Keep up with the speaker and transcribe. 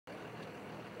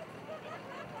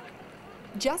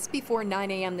Just before 9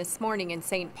 a.m. this morning in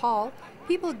St. Paul,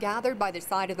 people gathered by the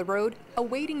side of the road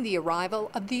awaiting the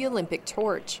arrival of the Olympic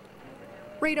torch.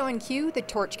 Right on cue, the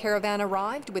torch caravan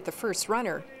arrived with the first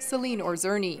runner, Celine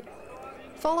Ozirny.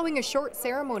 Following a short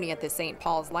ceremony at the St.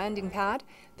 Paul's landing pad,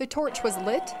 the torch was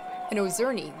lit and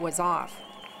Ozirny was off.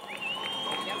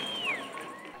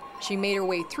 She made her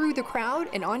way through the crowd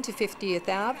and onto 50th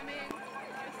Ave,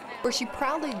 where she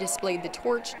proudly displayed the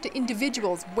torch to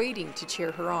individuals waiting to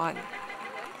cheer her on.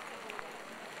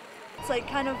 It's like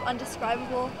kind of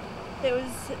undescribable. It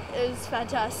was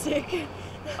fantastic.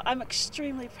 I'm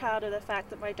extremely proud of the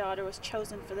fact that my daughter was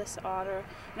chosen for this honor,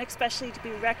 and especially to be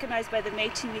recognized by the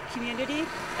Métis community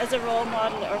as a role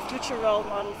model or future role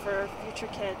model for future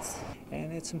kids.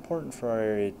 And it's important for our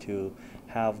area to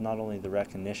have not only the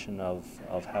recognition of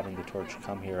having the torch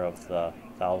come here of the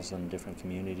 1,000 different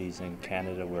communities in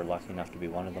Canada, we're lucky enough to be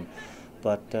one of them,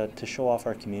 but to show off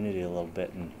our community a little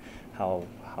bit and how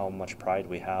much pride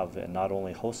we have in not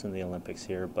only hosting the Olympics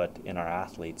here, but in our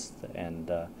athletes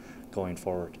and going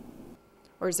forward.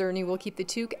 Ozirny will keep the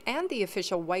toque and the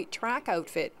official white track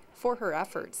outfit for her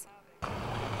efforts.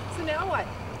 So now what?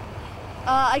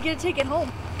 I get to take it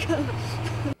home.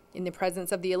 In the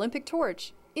presence of the Olympic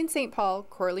torch, in St. Paul,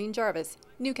 Corleen Jarvis,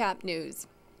 Newcap News.